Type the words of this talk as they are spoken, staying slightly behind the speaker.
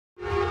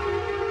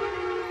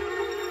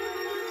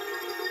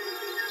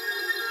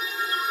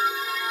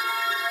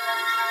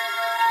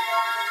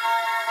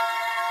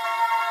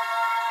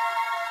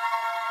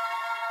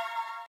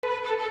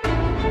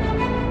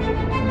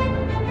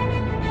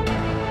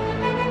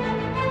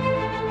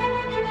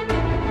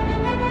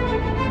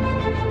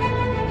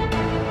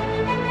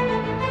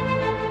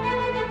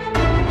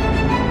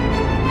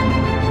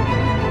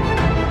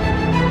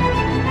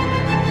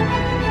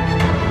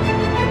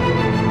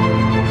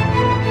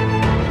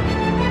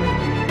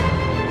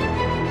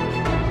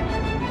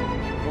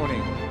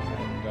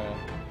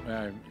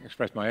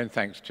express my own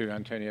thanks to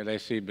Antonio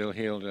Lacey, Bill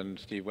Heald, and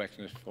Steve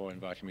Wexner for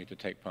inviting me to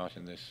take part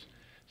in this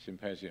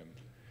symposium.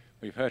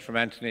 We've heard from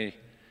Anthony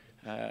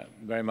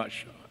very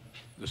much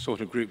the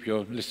sort of group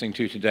you're listening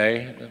to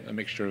today, a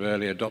mixture of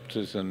early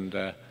adopters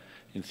and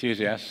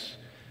enthusiasts.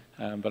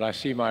 But I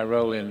see my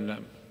role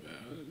in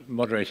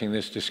moderating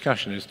this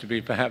discussion is to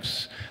be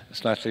perhaps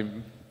slightly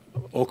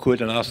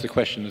awkward and ask the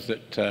questions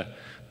that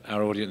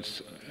our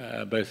audience,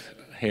 both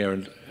here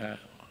and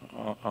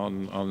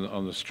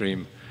on the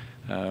stream,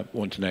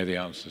 want to know the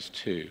answers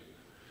to.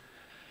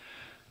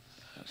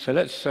 So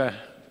let's,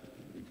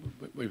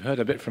 we've heard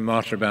a bit from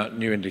Marta about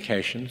new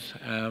indications,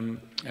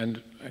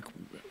 and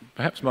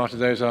perhaps, Marta,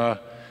 those are,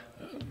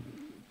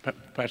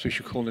 perhaps we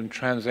should call them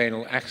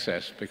transanal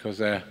access,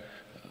 because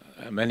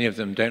many of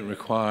them don't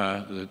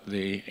require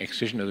the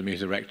excision of the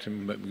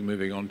mesorectum, but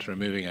moving on to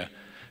removing a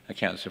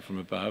cancer from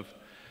above.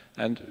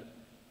 And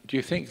do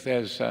you think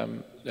there's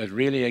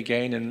really a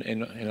gain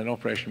in an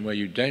operation where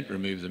you don't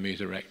remove the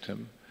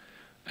mesorectum?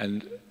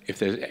 And if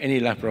there's any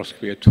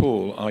laparoscopy at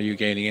all, are you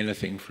gaining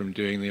anything from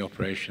doing the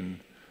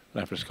operation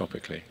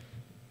laparoscopically?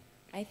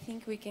 I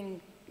think we can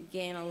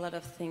gain a lot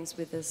of things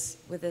with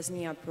this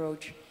new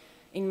approach.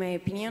 In my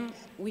opinion,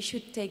 we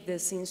should take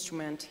this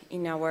instrument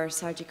in our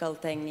surgical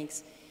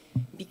techniques,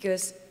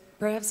 because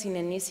perhaps in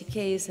an easy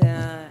case,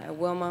 a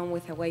woman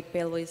with a wide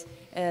pelvis,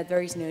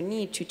 there is no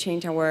need to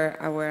change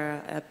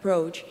our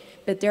approach.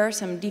 But there are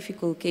some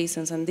difficult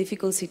cases and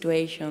difficult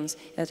situations,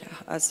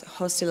 as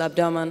hostile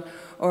abdomen,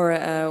 or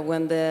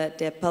when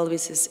the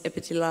pelvis is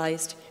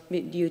epithelialized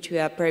due to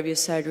a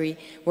previous surgery,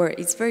 where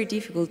it's very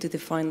difficult to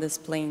define these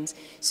planes.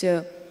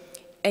 So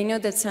I know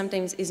that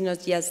sometimes it's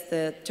not just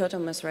the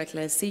total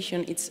mesorectal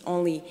excision, it's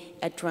only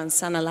a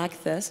transanal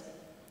access,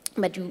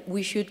 but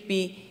we should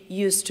be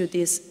used to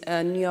these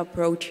new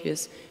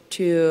approaches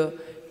to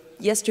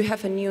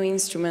have a new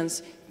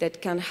instruments that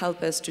can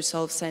help us to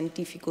solve some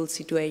difficult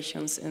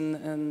situations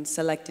in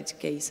selected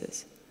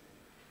cases.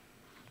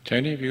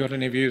 Tony, have you got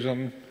any views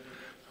on?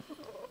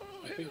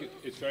 I think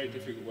it's very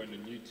difficult when a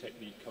new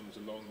technique comes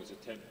along. There's a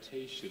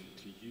temptation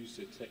to use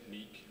the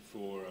technique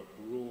for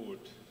a broad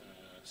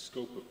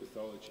scope of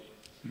pathology.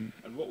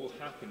 And what will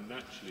happen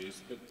naturally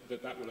is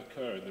that will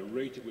occur, and the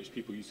rate at which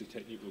people use the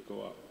technique will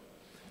go up.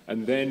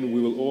 And then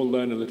we will all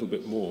learn a little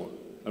bit more,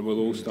 and we'll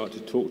all start to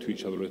talk to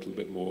each other a little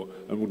bit more,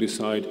 and we'll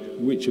decide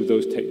which of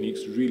those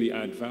techniques really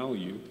add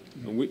value,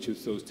 and which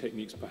of those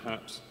techniques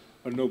perhaps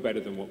are no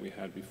better than what we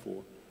had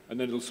before. And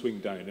then it'll swing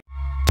down.